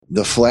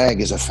the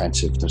flag is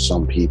offensive to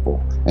some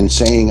people, and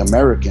saying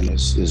American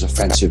is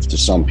offensive to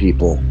some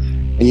people.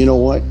 And you know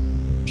what?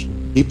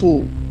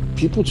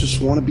 People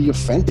just want to be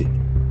offended,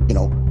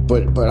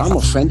 but I'm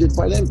offended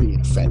by them being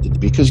offended,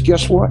 because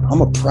guess what?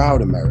 I'm a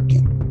proud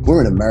American.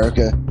 We're in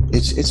America.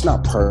 It's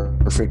not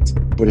perfect,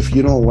 but if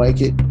you don't like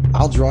it,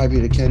 I'll drive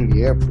you to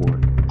Kennedy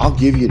Airport. I'll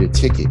give you the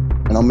ticket,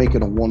 and I'll make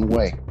it a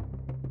one-way.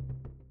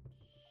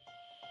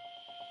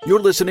 You're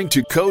listening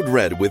to Code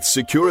Red with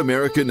Secure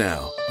America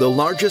Now, the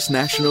largest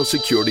national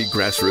security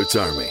grassroots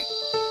army.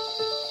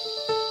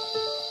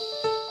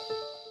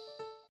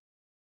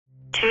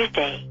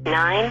 Tuesday,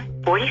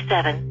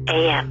 9:47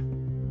 a.m.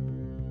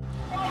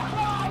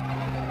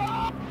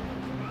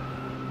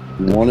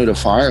 One of the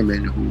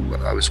firemen who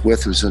I was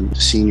with was a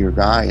senior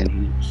guy,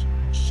 and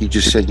he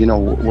just said,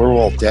 we're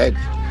all dead.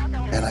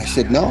 And I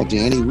said, no,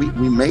 Danny,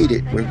 we made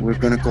it. We're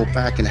going to go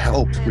back and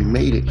help. We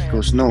made it. He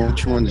goes, no,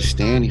 don't you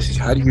understand? He says,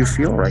 how do you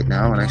feel right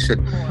now? And I said,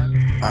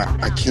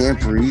 I can't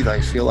breathe. I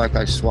feel like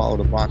I swallowed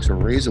a box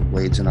of razor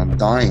blades and I'm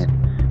dying.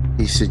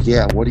 He said,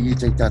 yeah, what do you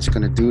think that's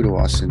going to do to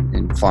us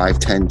in 5,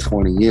 10,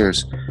 20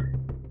 years?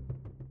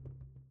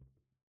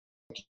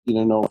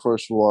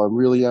 First of all, I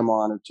really am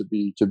honored to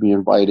be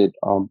invited.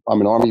 I'm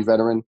an Army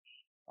veteran.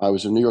 I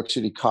was a New York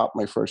City cop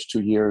my first 2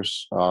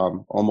 years,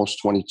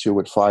 almost 22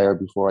 with fire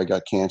before I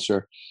got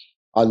cancer.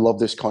 I love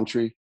this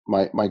country.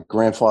 My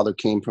grandfather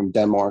came from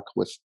Denmark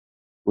with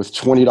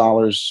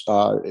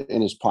 $20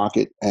 in his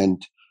pocket,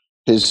 and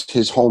his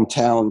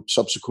hometown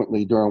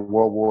subsequently during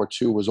World War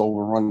II was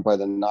overrun by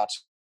the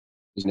Nazis,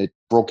 and it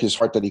broke his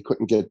heart that he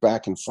couldn't get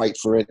back and fight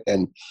for it.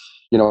 And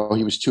he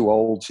was too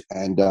old.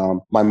 And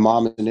my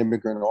mom is an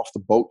immigrant off the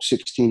boat,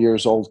 16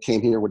 years old,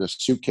 came here with a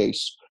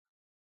suitcase.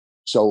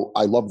 So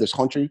I love this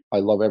country. I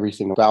love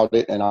everything about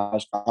it. And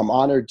I'm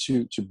honored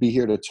to be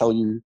here to tell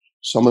you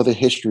some of the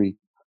history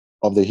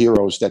of the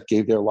heroes that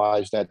gave their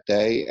lives that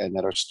day and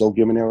that are still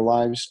giving their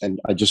lives. And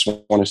I just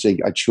want to say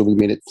I truly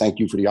mean it. Thank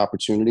you for the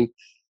opportunity.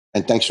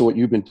 And thanks for what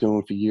you've been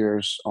doing for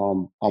years.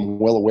 I'm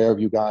well aware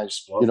of you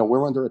guys.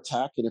 We're under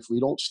attack. And if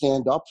we don't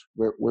stand up,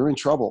 we're in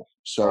trouble.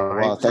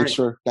 So thanks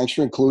for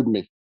including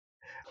me.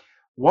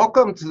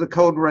 Welcome to the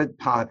Code Red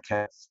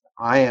podcast.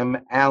 I am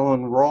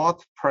Alan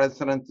Roth,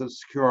 president of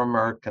Secure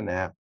America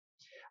Now.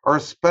 Our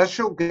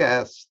special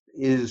guest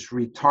is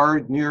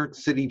retired New York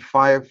City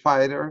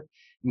firefighter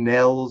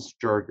Nels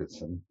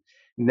Jurgensen.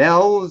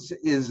 Nels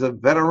is a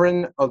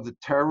veteran of the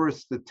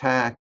terrorist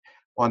attack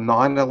on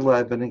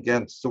 9/11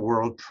 against the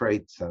World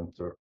Trade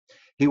Center.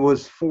 He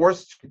was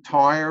forced to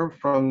retire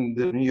from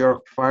the New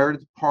York Fire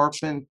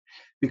Department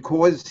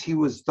because he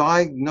was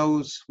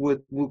diagnosed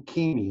with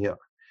leukemia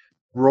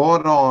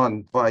brought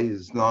on by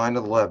his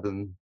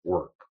 9/11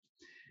 work.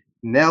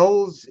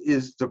 Nels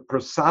is the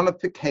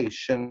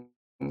personification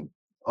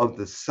of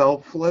the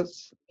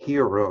selfless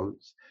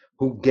heroes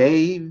who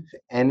gave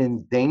and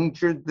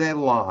endangered their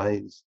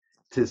lives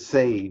to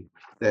save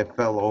their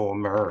fellow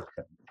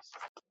Americans.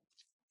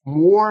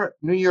 More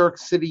New York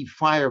City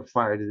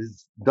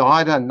firefighters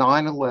died on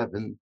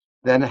 9/11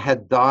 than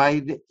had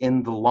died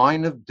in the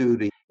line of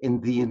duty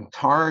in the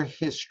entire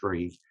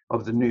history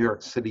of the New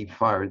York City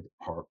Fire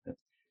Department.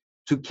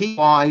 To keep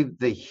alive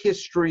the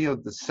history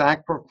of the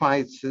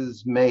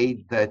sacrifices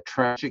made that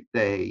tragic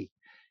day,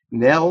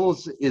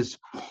 Nels is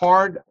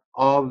part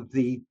of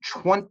the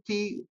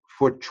 20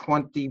 for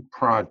 20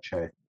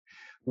 project,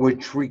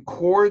 which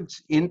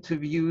records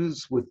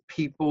interviews with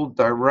people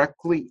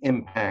directly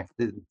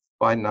impacted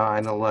by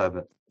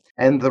 9/11.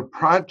 And the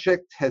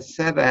project has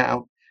set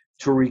out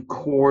to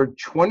record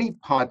 20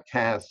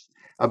 podcasts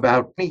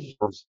about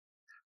heroes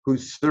who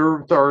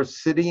served our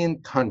city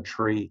and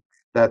country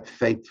that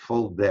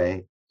fateful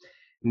day.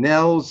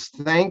 Nels,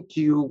 thank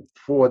you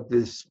for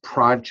this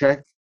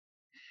project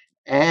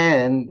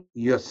and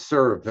your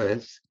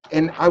service.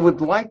 And I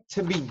would like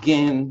to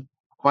begin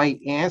by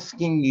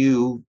asking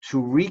you to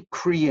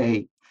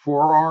recreate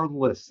for our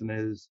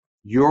listeners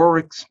your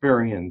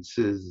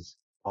experiences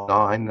on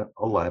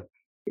 9/11.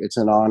 It's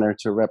an honor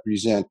to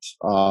represent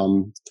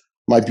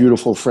my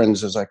beautiful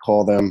friends, as I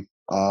call them,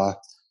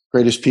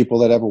 greatest people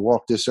that ever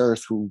walked this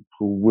earth, who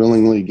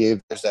willingly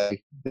gave this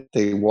day.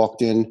 They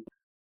walked in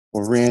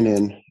or ran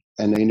in,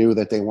 and they knew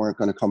that they weren't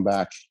going to come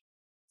back.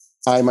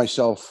 I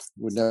myself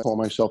would never call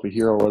myself a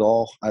hero at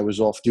all. I was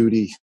off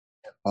duty,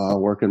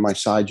 working my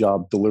side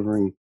job,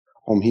 delivering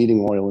home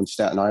heating oil in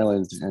Staten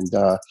Island. And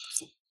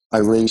I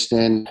raced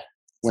in,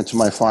 went to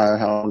my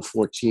firehouse on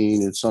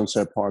 14 in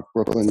Sunset Park,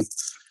 Brooklyn,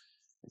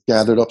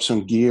 gathered up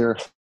some gear,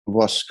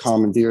 bus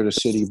commandeered a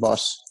city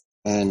bus.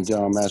 And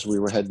as we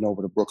were heading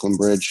over the Brooklyn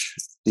Bridge,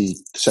 the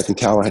second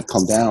tower had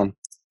come down,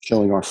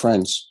 killing our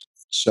friends.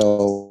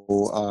 So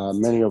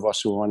many of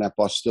us who were on that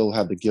bus still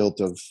have the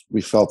guilt of,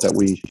 we felt that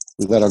we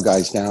let our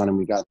guys down and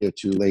we got there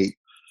too late.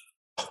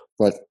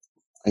 But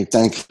I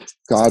thank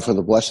God for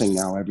the blessing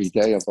now every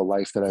day of the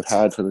life that I've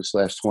had for this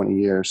last 20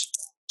 years.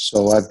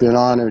 So I've been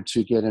honored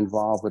to get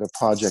involved with a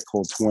project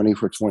called 20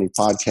 for 20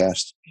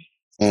 Podcast.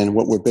 And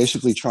what we're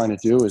basically trying to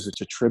do is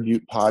it's a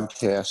tribute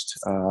podcast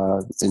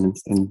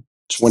in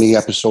 20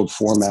 episode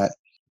format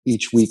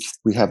each week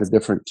we have a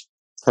different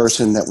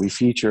person that we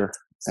feature.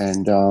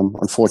 And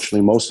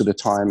unfortunately, most of the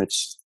time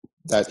it's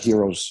that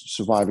hero's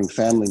surviving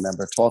family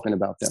member talking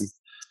about them.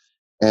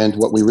 And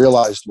what we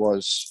realized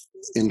was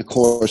in the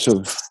course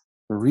of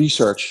the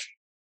research,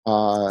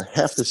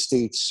 half the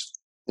states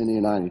in the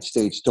United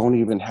States don't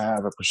even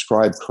have a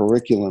prescribed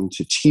curriculum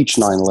to teach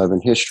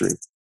 9/11 history.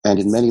 And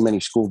in many, many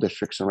school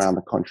districts around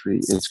the country,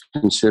 it's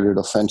considered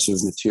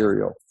offensive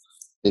material.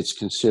 It's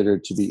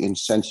considered to be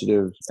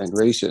insensitive and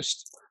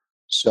racist.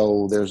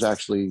 So there's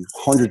actually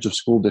hundreds of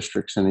school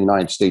districts in the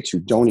United States who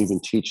don't even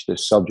teach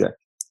this subject.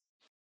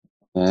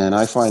 And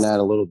I find that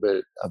a little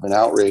bit of an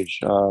outrage.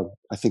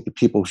 I think the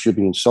people who should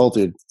be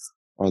insulted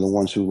are the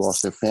ones who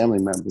lost their family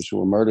members who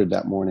were murdered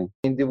that morning.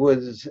 And there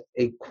was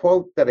a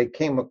quote that I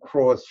came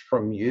across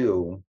from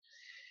you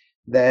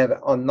that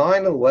on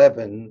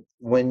 9/11,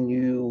 when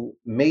you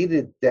made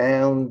it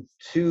down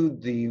to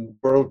the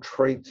World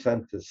Trade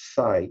Center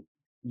site,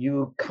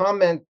 you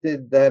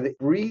commented that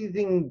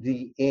breathing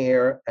the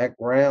air at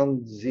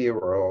ground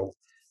zero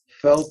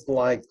felt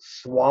like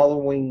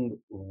swallowing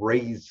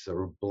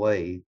razor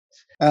blades.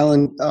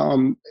 Alan,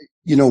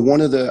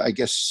 one of the, I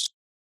guess,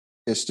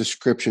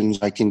 descriptions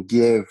I can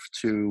give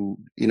to,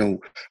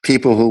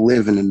 people who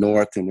live in the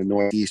North and the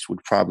Northeast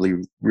would probably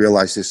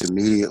realize this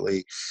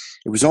immediately.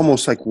 It was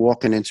almost like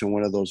walking into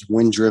one of those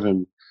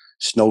wind-driven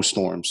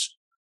snowstorms,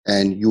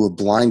 and you were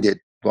blinded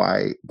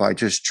by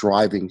just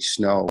driving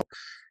snow.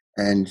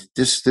 And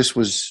this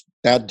was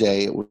that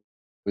day. It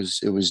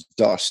was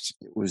dust.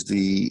 It was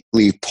the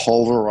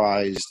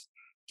pulverized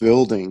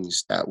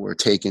buildings that were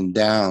taken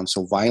down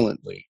so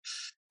violently,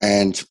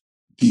 and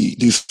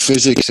the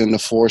physics and the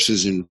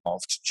forces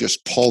involved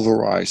just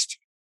pulverized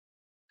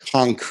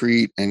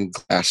concrete and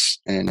glass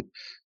and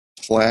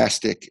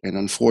plastic and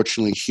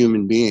unfortunately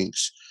human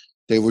beings.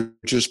 They were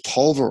just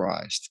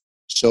pulverized.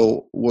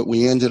 So what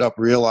we ended up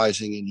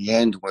realizing in the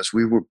end was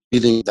we were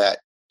breathing that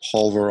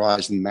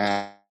pulverized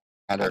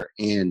matter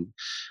in,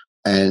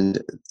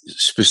 and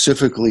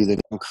specifically the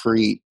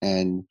concrete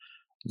and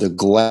the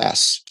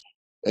glass.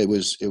 It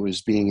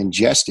was being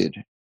ingested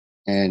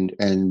and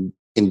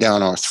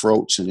down our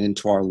throats and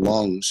into our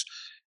lungs.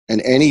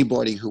 And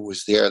anybody who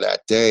was there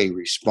that day,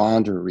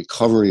 responder,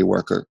 recovery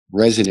worker,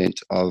 resident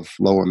of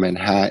Lower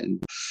Manhattan,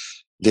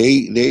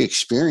 they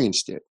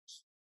experienced it.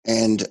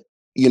 And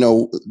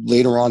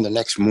later on the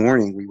next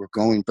morning, we were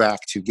going back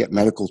to get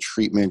medical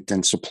treatment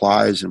and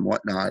supplies and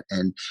whatnot.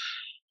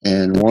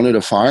 And one of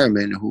the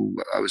firemen who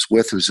I was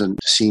with was a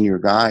senior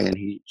guy, and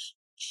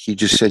he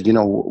just said,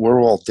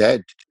 we're all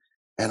dead.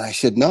 And I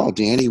said, no,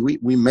 Danny,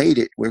 we made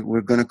it.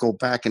 We're going to go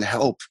back and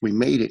help. We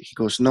made it. He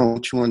goes, no,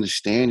 don't you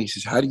understand? He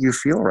says, how do you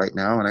feel right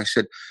now? And I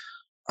said,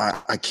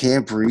 I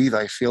can't breathe.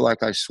 I feel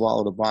like I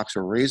swallowed a box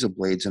of razor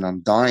blades and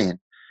I'm dying.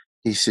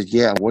 He said,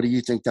 yeah, what do you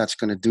think that's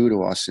going to do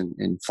to us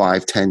in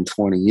 5, 10,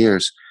 20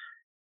 years?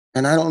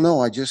 And I don't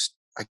know. I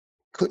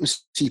couldn't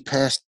see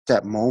past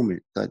that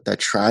moment, that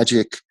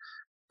tragic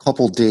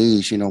couple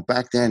days.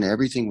 Back then,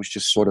 everything was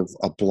just sort of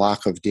a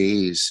block of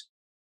days.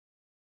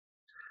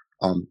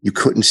 You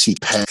couldn't see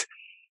past,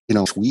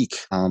 week.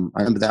 I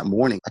remember that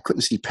morning. I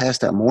couldn't see past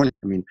that morning.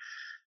 I mean,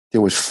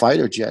 there was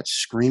fighter jets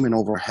screaming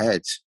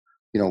overheads,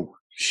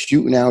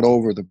 shooting out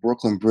over the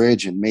Brooklyn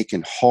Bridge and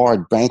making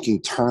hard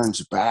banking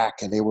turns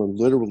back. And they were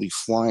literally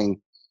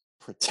flying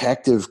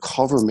protective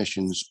cover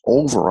missions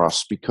over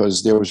us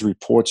because there was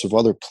reports of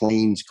other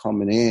planes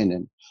coming in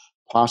and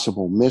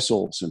possible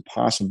missiles and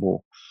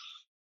possible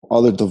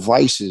other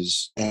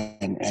devices.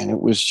 And it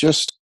was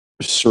just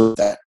absurd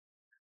that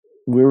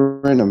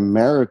we're in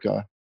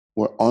America,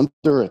 we're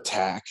under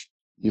attack,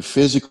 your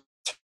physical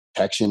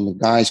protection, the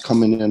guys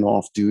coming in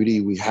off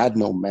duty, we had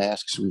no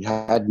masks, we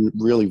had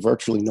really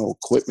virtually no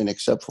equipment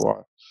except for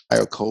our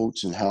fire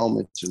coats and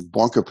helmets and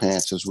bunker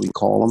pants, as we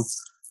call them,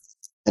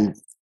 and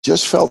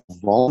just felt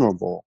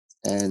vulnerable.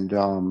 And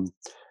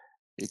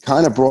it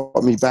kind of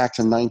brought me back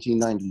to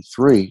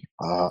 1993.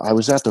 I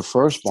was at the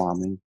first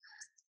bombing,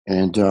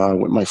 and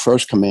with my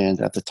first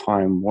command at the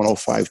time,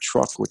 105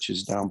 Truck, which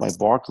is down by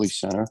Barclays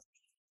Center.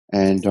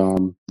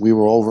 And we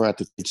were over at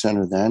the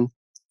center then.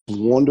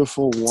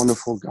 Wonderful,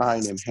 wonderful guy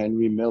named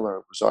Henry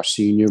Miller was our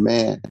senior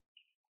man.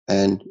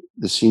 And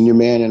the senior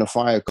man in a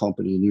fire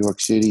company in New York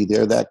City,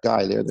 they're that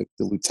guy. They're the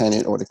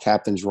lieutenant or the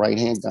captain's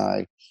right-hand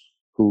guy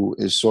who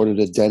is sort of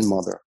the den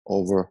mother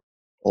over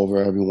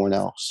everyone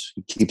else.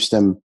 He keeps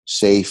them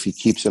safe. He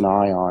keeps an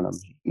eye on them,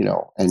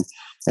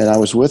 And I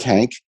was with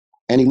Hank,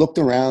 and he looked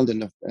around,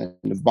 and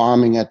the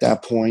bombing at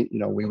that point,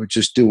 we were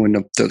just doing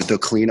the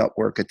cleanup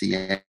work at the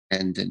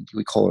end, and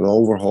we call it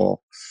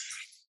overhaul.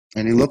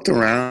 And he looked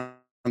around,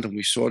 and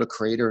we saw the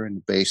crater in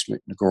the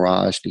basement, in the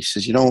garage. And he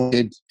says,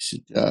 kid,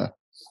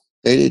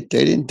 they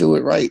didn't do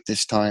it right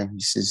this time. He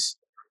says,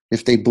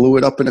 if they blew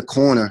it up in a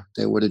corner,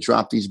 they would have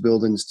dropped these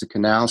buildings to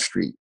Canal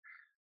Street.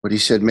 But he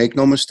said, make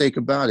no mistake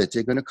about it.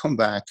 They're going to come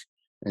back,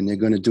 and they're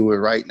going to do it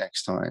right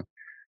next time.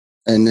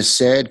 And the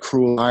sad,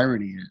 cruel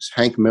irony is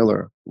Hank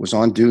Miller was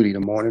on duty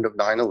the morning of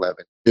 9/11,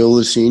 still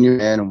the senior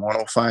man in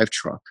 105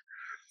 Truck.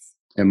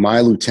 And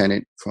my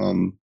lieutenant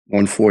from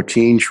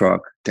 114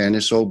 truck,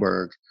 Dennis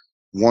Oberg,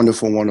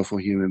 wonderful, wonderful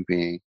human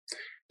being.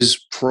 His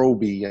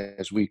Proby,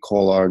 as we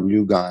call our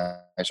new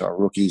guys, our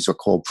rookies are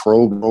called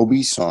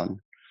Proby's son,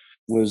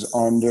 was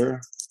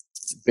under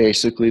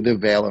basically the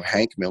veil of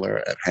Hank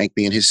Miller, Hank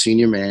being his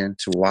senior man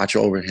to watch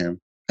over him,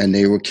 and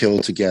they were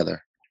killed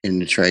together in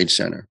the trade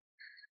center.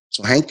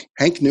 So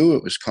Hank knew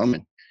it was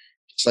coming.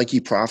 It's like he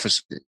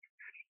prophesied it.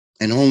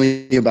 And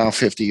only about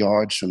 50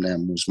 yards from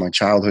them was my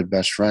childhood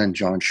best friend,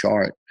 John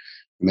Shart,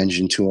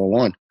 Engine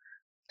 201.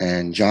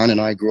 And John and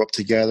I grew up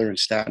together in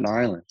Staten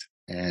Island.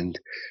 And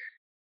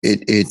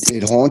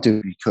it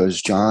haunted me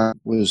because John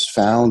was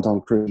found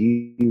on Christmas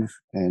Eve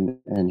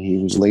and he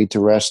was laid to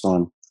rest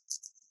on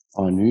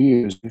New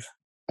Year's Eve.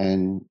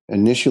 And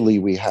initially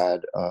we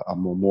had a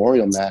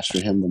memorial mass for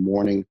him the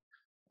morning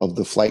of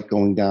the flight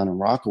going down in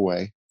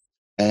Rockaway.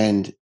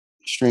 And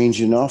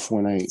strange enough,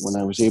 when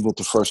I was able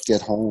to first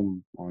get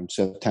home on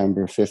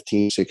September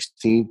 15th,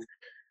 16th,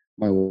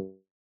 my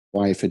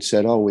wife had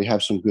said, "Oh, we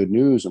have some good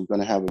news. I'm going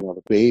to have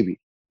another baby."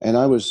 And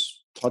I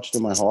was touched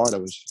in my heart. I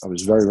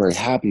was very, very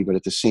happy, but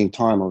at the same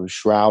time, I was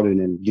shrouded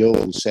in guilt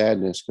and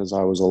sadness because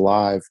I was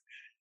alive.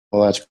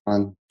 Well, that's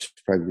gone. She's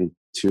pregnant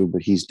too,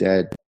 but he's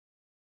dead.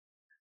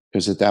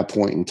 Because at that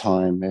point in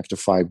time, after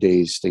 5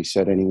 days, they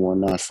said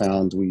anyone not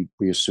found,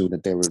 we assumed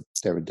that they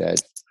were dead.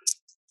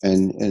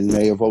 And in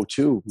May of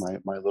 2002,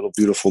 my little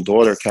beautiful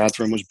daughter,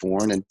 Catherine, was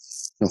born. And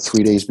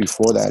 3 days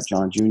before that,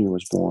 John Jr.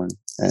 was born.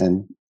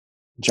 And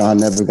John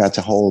never got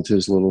to hold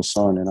his little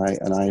son.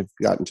 And I've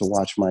gotten to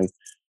watch my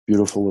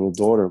beautiful little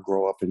daughter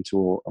grow up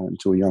into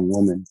a young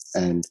woman,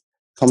 and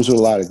comes with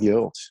a lot of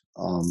guilt.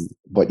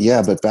 But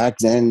back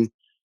then,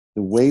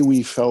 the way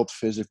we felt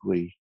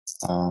physically,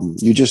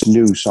 you just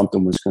knew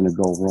something was going to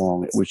go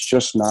wrong. It was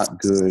just not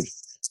good.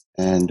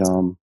 And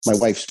my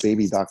wife's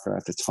baby doctor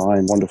at the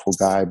time, wonderful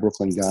guy,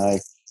 Brooklyn guy,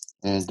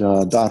 and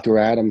Dr.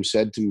 Adams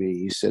said to me,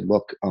 he said,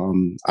 "Look,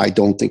 I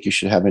don't think you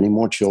should have any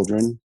more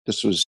children."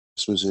 This was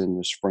in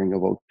the spring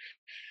of.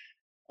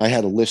 I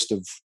had a list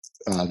of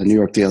the New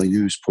York Daily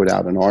News put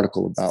out an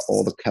article about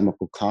all the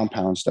chemical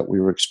compounds that we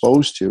were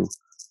exposed to,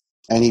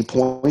 and he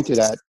pointed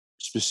at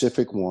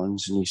specific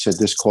ones, and he said,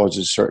 "This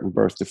causes certain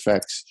birth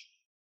defects.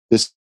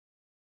 This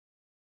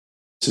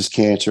is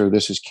cancer.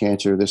 This is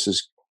cancer. This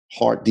is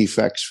heart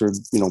defects for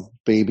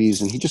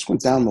babies." And he just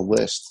went down the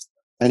list,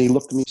 and he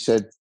looked at me and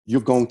said,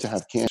 "You're going to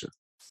have cancer."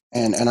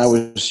 And I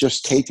was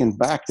just taken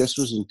back. This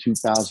was in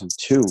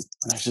 2002.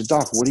 And I said,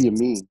 "Doc, what do you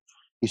mean?"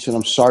 He said,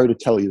 "I'm sorry to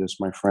tell you this,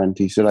 my friend."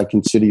 He said, "I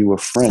consider you a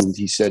friend."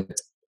 He said,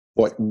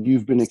 "What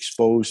you've been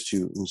exposed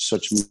to in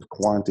such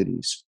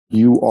quantities,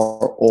 you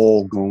are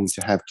all going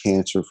to have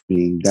cancer for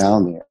being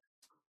down there."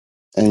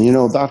 And,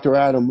 Dr.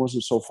 Adam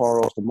wasn't so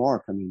far off the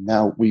mark. I mean,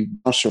 now we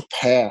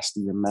surpassed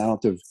the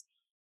amount of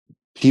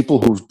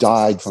people who've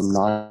died from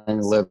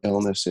 9/11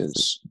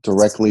 illnesses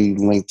directly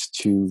linked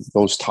to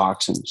those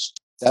toxins.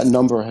 That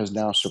number has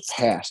now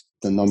surpassed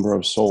the number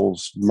of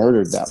souls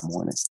murdered that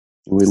morning.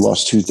 We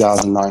lost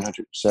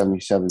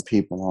 2,977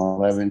 people on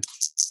 11,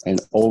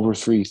 and over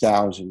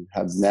 3,000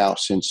 have now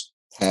since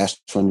passed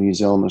from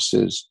these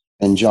illnesses.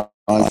 And John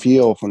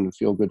Field from the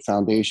Feel Good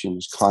Foundation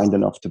is kind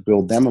enough to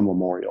build them a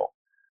memorial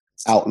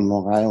out in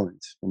Long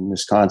Island in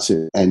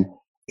Wisconsin. And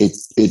it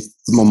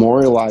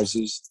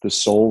memorializes the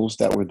souls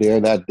that were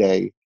there that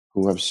day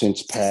who have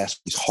since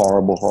passed these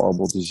horrible,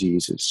 horrible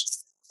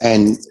diseases.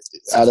 And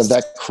out of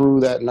that crew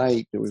that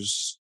night, there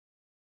was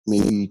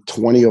maybe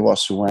 20 of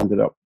us who ended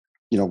up,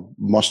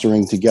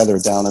 mustering together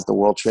down at the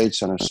World Trade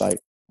Center site.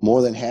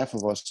 More than half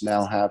of us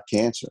now have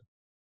cancer.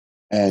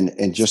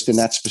 And just in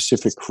that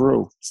specific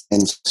crew.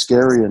 And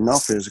scary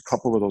enough is a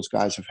couple of those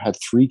guys have had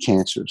 3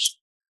 cancers.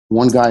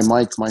 One guy,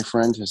 Mike, my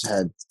friend, has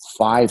had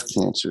 5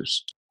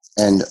 cancers.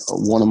 And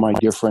one of my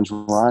dear friends,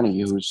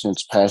 Ronnie, who's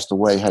since passed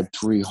away, had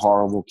 3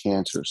 horrible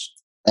cancers.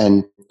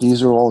 And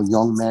these are all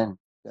young men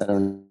that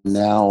are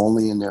now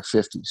only in their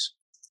 50s.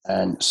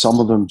 And some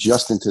of them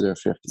just into their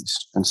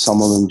 50s. And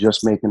some of them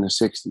just making the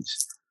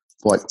 60s.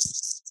 But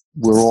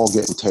we're all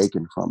getting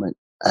taken from it.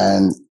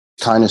 And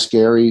kind of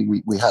scary.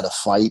 We had a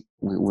fight.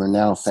 We're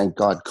now, thank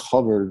God,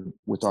 covered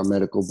with our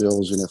medical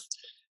bills. And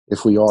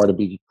if we are to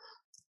be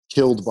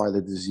killed by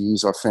the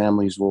disease, our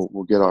families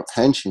will get our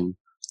pension.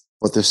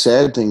 But the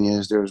sad thing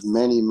is there's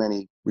many,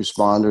 many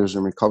responders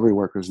and recovery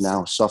workers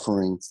now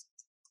suffering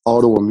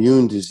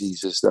autoimmune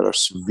diseases that are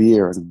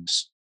severe,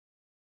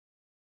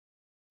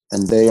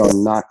 and they are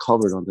not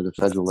covered under the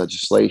federal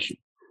legislation.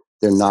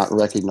 They're not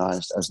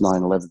recognized as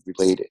 9/11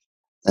 related.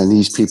 And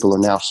these people are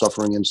now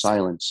suffering in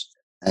silence,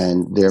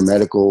 and their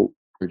medical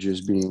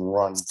is being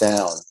run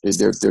down.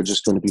 They're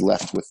just going to be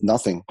left with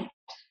nothing,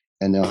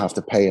 and they'll have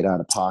to pay it out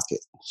of pocket.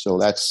 So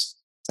that's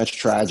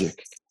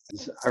tragic.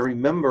 I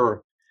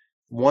remember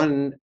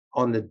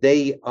on the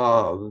day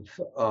of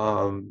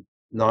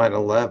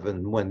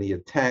 9/11, when the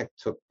attack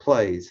took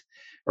place,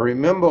 I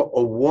remember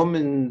a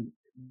woman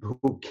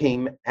who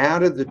came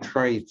out of the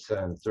Trade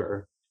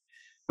Center.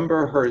 I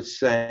remember her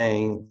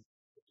saying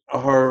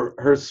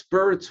her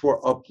spirits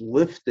were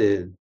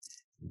uplifted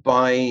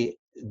by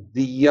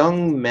the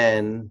young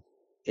men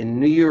in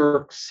New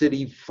York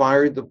City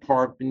Fire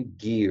Department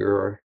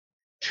gear,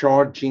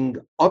 charging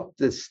up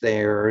the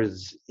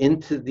stairs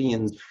into the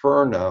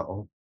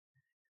inferno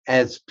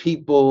as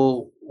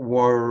people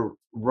were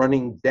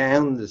running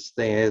down the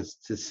stairs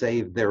to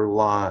save their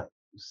lives.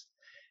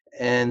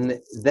 And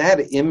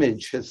that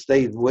image has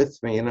stayed with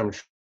me, and I'm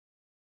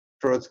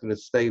sure it's going to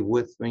stay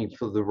with me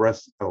for the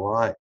rest of my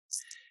life.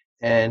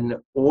 And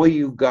all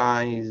you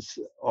guys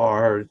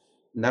are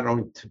not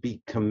only to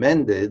be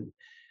commended,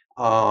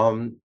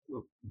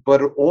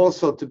 but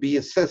also to be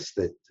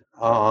assisted.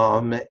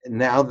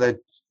 Now that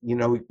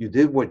you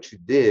did what you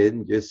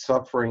did, you're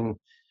suffering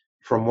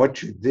from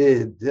what you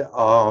did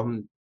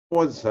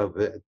because of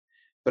it.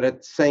 But at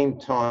the same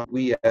time,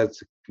 we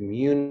as a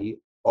community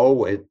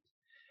owe it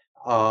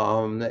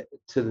to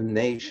the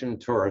nation,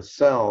 to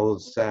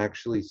ourselves, to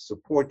actually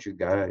support you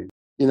guys.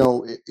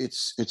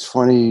 It's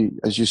funny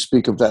as you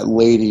speak of that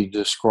lady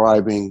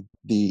describing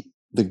the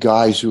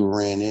guys who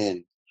ran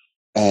in,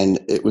 and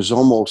it was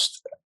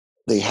almost,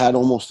 they had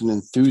almost an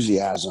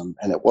enthusiasm,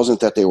 and it wasn't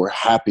that they were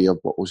happy of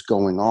what was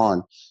going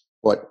on,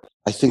 but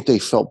I think they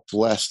felt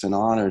blessed and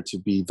honored to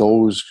be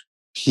those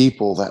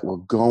people that were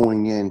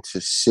going in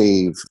to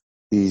save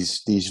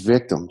these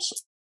victims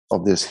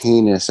of this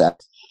heinous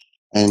act.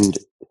 And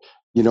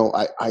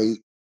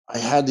I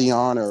had the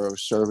honor of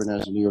serving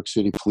as a New York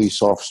City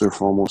police officer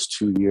for almost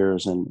 2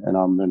 years, and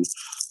I'm an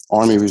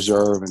Army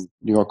Reserve and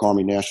New York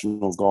Army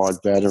National Guard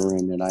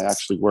veteran, and I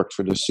actually worked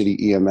for the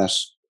city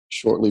EMS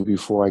shortly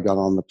before I got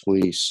on the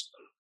police,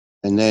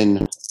 and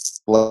then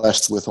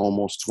blessed with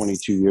almost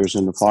 22 years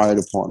in the fire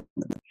department.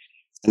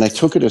 And I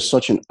took it as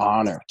such an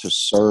honor to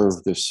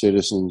serve the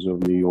citizens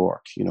of New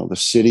York, the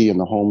city and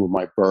the home of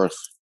my birth,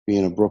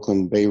 being a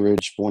Brooklyn Bay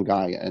Ridge born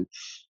guy and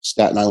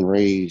Staten Island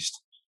raised.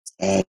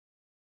 And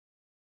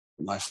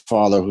my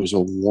father, who's a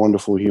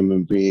wonderful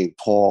human being,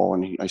 Paul,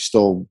 and I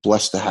still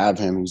blessed to have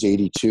him. He's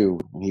 82,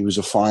 and he was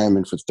a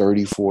fireman for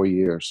 34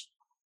 years.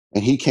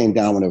 And he came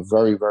down with a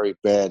very, very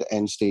bad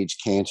end-stage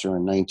cancer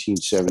in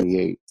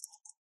 1978.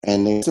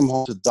 And they sent him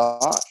home to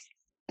die.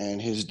 And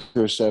his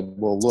doctor said,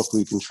 well, look,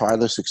 we can try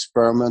this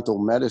experimental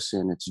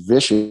medicine. It's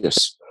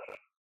vicious,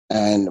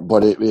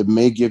 but it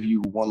may give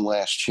you one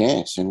last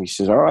chance. And he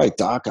says, all right,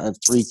 doc, I have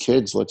 3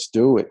 kids. Let's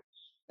do it.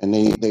 And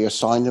they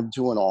assigned him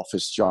to an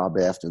office job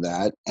after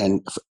that.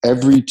 And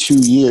every 2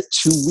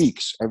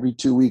 weeks for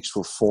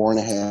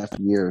 4.5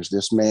 years,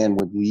 this man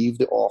would leave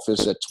the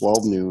office at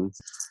 12 noon.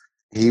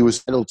 He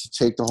was able to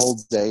take the whole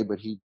day, but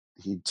he'd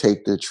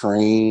take the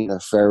train,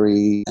 the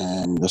ferry,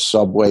 and the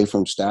subway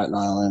from Staten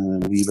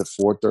Island and leave at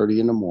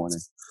 4:30 in the morning.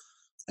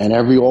 And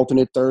every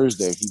alternate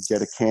Thursday, he'd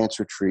get a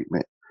cancer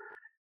treatment.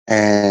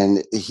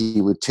 And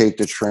he would take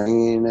the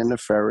train and the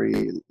ferry,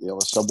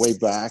 the subway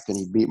back, and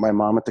he'd meet my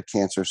mom at the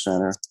cancer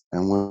center.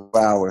 And within 2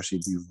 hours,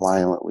 he'd be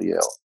violently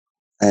ill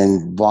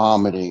and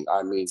vomiting.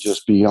 I mean,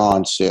 just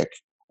beyond sick.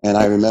 And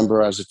I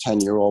remember as a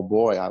 10-year-old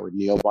boy, I would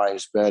kneel by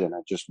his bed and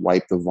I'd just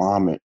wipe the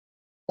vomit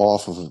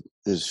off of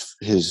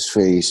his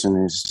face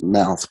and his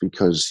mouth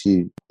because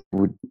he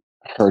would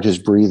hurt his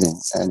breathing.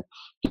 And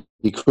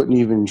he couldn't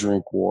even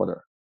drink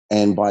water.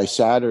 And by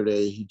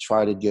Saturday, he'd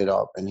try to get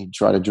up and he'd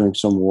try to drink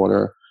some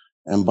water.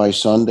 And by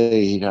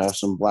Sunday, he'd have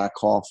some black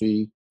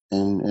coffee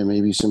and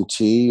maybe some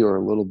tea or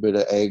a little bit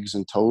of eggs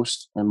and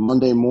toast. And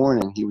Monday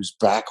morning, he was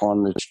back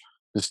on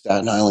the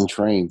Staten Island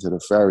train to the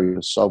ferry,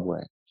 the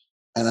subway.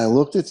 And I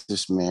looked at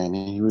this man,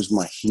 and he was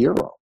my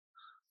hero.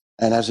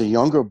 And as a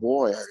younger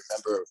boy, I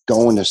remember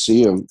going to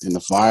see him in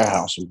the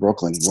firehouse in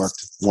Brooklyn. He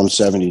worked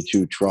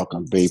 172 truck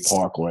on Bay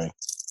Parkway,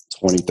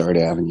 23rd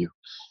Avenue.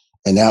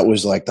 And that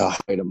was like the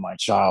height of my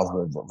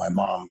childhood, with my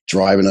mom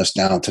driving us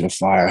down to the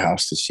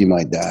firehouse to see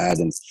my dad.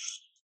 And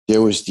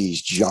there was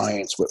these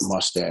giants with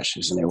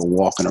mustaches, and they were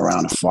walking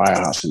around the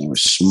firehouse, and they were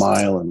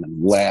smiling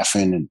and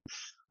laughing. And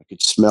I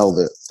could smell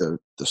the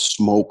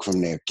smoke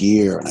from their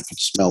gear, and I could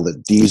smell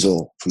the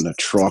diesel from the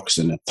trucks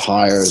and the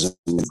tires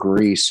and the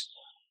grease.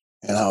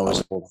 And I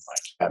was, oh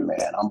my God,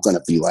 man, I'm going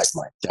to be like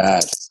my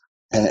dad.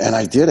 And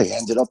I did. I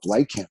ended up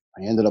like him.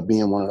 I ended up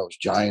being one of those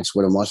giants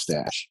with a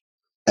mustache.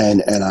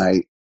 And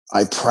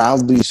I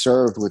proudly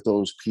served with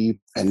those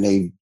people, and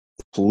they,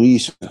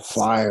 police and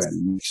fire,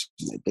 and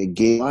they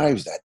gave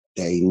lives that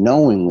day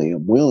knowingly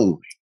and willingly.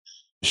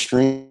 The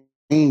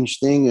strange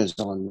thing is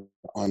on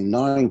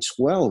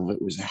 9/12,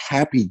 it was a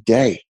happy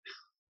day.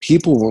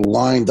 People were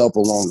lined up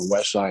along the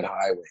West Side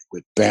Highway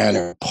with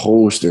banner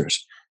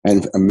posters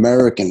and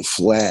American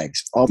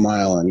flags a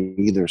mile on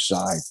either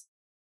side,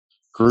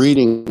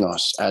 greeting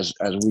us as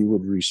we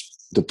would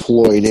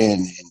deployed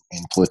in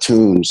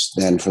platoons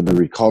then for the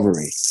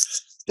recovery.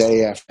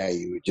 Day after day,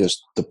 you would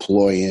just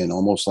deploy in,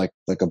 almost like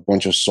a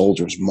bunch of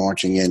soldiers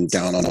marching in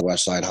down on the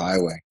West Side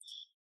Highway.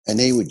 And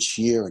they would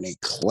cheer and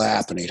they'd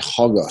clap and they'd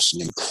hug us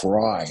and they'd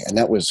cry. And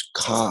that was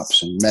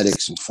cops and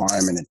medics and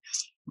firemen. And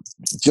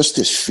just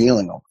this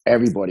feeling of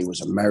everybody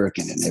was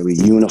American and they were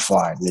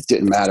unified. And it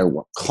didn't matter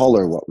what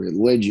color, what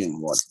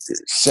religion, what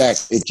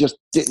sex. It just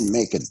didn't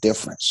make a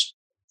difference.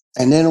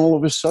 And then all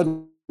of a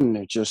sudden,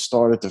 it just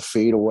started to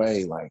fade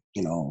away. Like,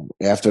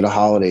 after the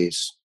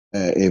holidays,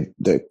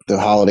 The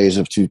holidays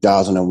of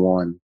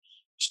 2001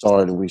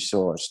 started, we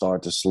saw it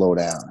start to slow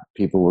down.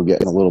 People were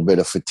getting a little bit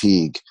of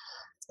fatigue.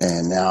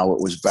 And now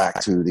it was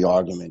back to the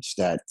arguments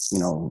that,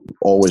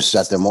 always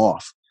set them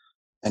off.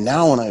 And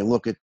now when I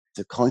look at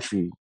the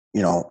country,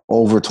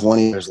 over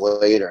 20 years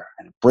later,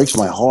 and it breaks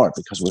my heart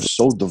because we're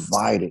so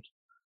divided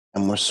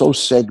and we're so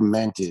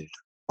segmented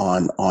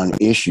on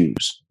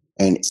issues,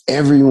 and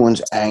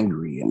everyone's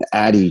angry and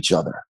at each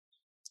other.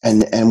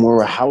 And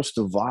we're a house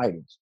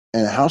divided.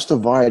 And a house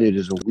divided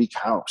is a weak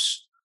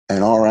house.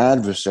 And our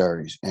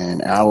adversaries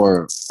and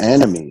our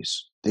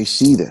enemies, they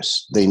see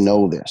this, they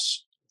know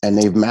this. And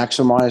they've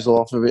maximized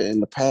off of it in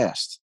the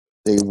past.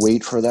 They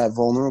wait for that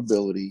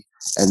vulnerability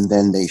and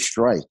then they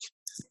strike.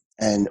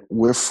 And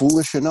we're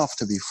foolish enough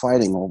to be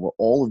fighting over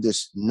all of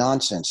this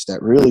nonsense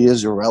that really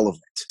is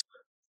irrelevant.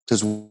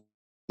 Because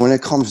when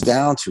it comes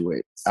down to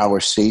it, our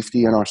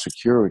safety and our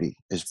security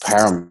is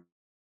paramount.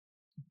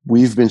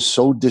 We've been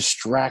so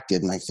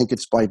distracted, and I think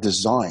it's by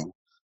design,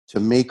 to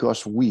make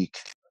us weak.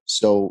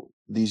 So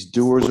these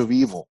doers of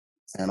evil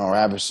and our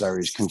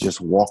adversaries can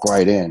just walk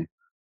right in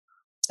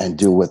and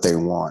do what they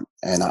want.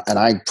 And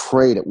I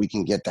pray that we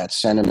can get that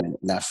sentiment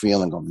and that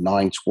feeling of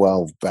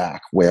 9/12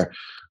 back, where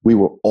we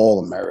were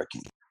all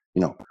American.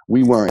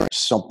 We weren't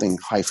something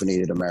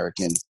hyphenated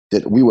American,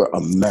 that we were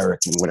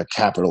American with a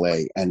capital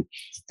A. And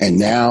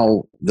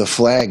now the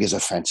flag is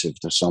offensive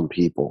to some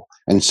people,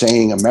 and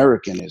saying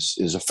American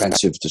is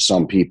offensive to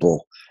some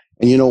people.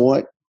 And you know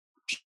what?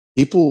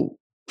 People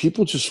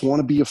just want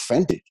to be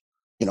offended,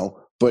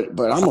 but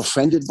I'm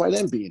offended by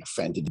them being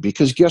offended,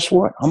 because guess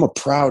what? I'm a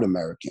proud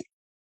American.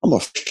 I'm a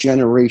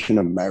first-generation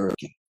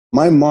American.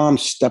 My mom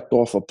stepped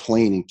off a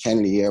plane in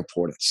Kennedy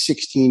Airport at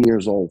 16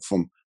 years old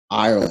from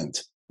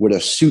Ireland with a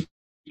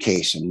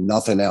suitcase and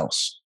nothing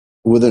else,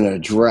 with an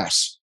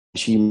address.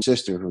 She and my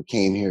sister, who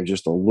came here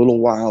just a little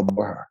while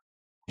before her,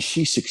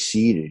 she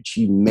succeeded.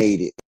 She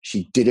made it.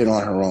 She did it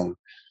on her own.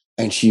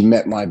 And she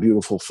met my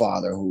beautiful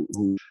father,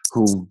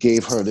 who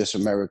gave her this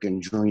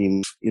American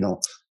dream, the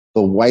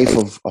wife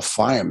of a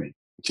fireman,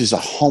 which is a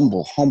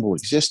humble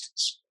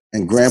existence.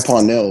 And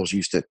Grandpa Nils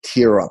used to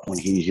tear up when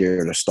he'd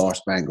hear the Star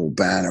Spangled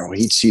Banner, or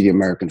he'd see the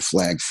American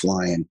flag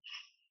flying.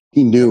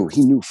 He knew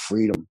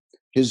freedom.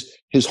 His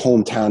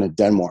hometown of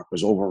Denmark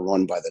was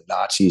overrun by the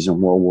Nazis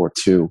in World War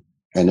II,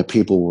 and the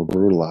people were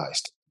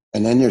brutalized.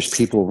 And then there's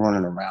people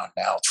running around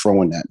now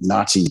throwing that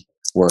Nazi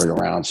word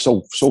around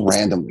so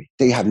randomly.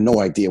 They have no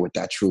idea what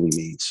that truly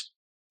means.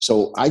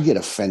 So I get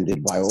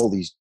offended by all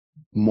these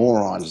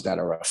morons that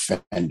are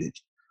offended.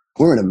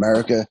 We're in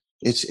America.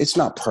 It's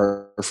not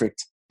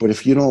perfect. But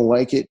if you don't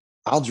like it,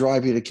 I'll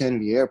drive you to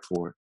Kennedy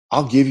Airport.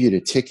 I'll give you the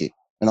ticket,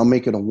 and I'll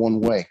make it a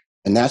one-way.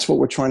 And that's what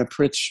we're trying to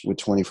preach with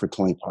 20 for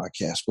 20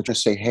 podcast. We're trying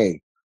to say,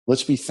 hey,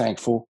 let's be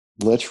thankful.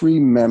 Let's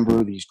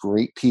remember these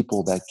great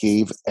people that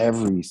gave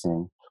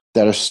everything,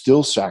 that are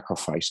still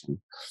sacrificing.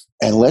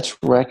 And let's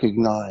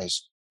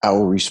recognize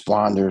our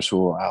responders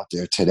who are out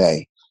there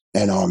today,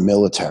 and our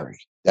military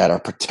that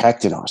are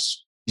protecting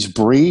us. These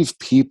brave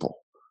people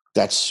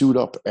that suit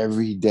up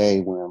every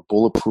day wearing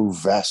bulletproof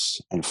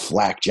vests and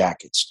flak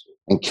jackets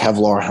and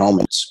Kevlar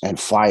helmets and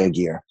fire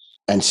gear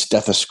and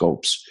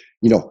stethoscopes.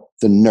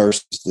 The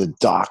nurses, the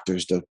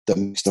doctors,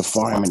 the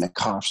firemen, the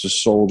cops, the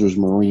soldiers,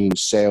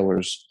 Marines,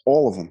 sailors,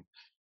 all of them.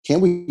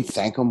 Can't we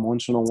thank them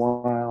once in a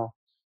while?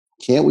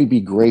 Can't we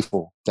be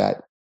grateful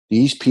that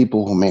these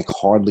people who make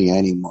hardly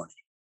any money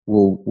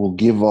will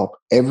give up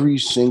every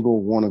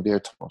single one of their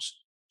toes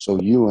so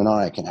you and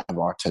I can have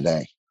our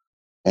today?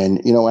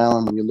 And,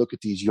 Alan, when you look at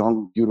these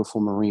young,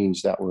 beautiful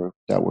Marines that were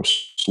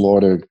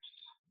slaughtered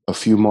a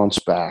few months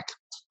back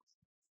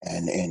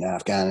and in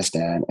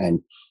Afghanistan,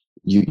 and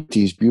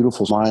these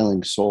beautiful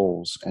smiling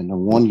souls, and the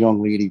one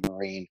young lady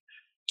Marine,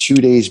 2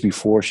 days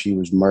before she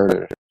was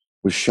murdered,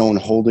 was shown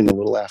holding a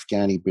little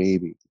Afghani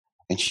baby.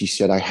 And she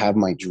said, "I have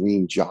my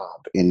dream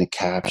job," in the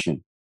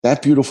caption.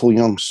 That beautiful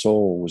young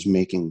soul was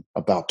making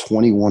about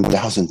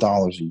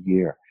 $21,000 a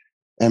year.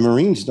 And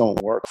Marines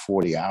don't work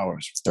 40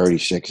 hours,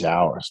 36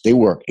 hours. They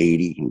work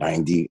 80,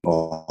 90,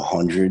 or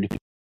 100.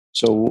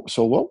 So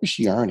what was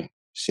she earning?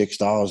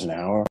 $6 an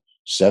hour,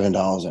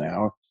 $7 an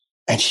hour?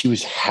 And she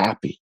was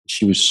happy.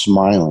 She was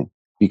smiling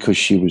because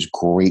she was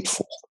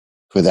grateful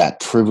for that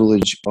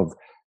privilege of,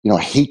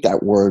 I hate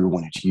that word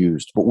when it's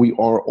used, but we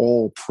are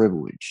all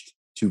privileged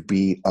to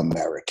be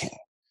American.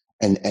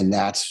 And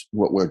that's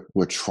what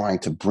we're trying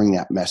to bring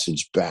that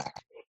message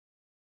back.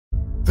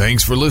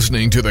 Thanks for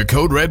listening to the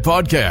Code Red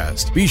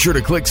Podcast. Be sure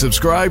to click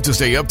subscribe to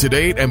stay up to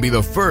date and be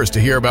the first to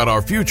hear about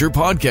our future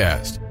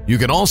podcast. You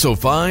can also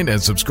find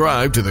and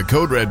subscribe to the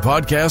Code Red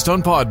Podcast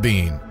on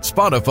Podbean,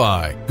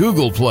 Spotify,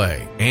 Google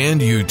Play, and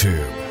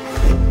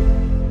YouTube.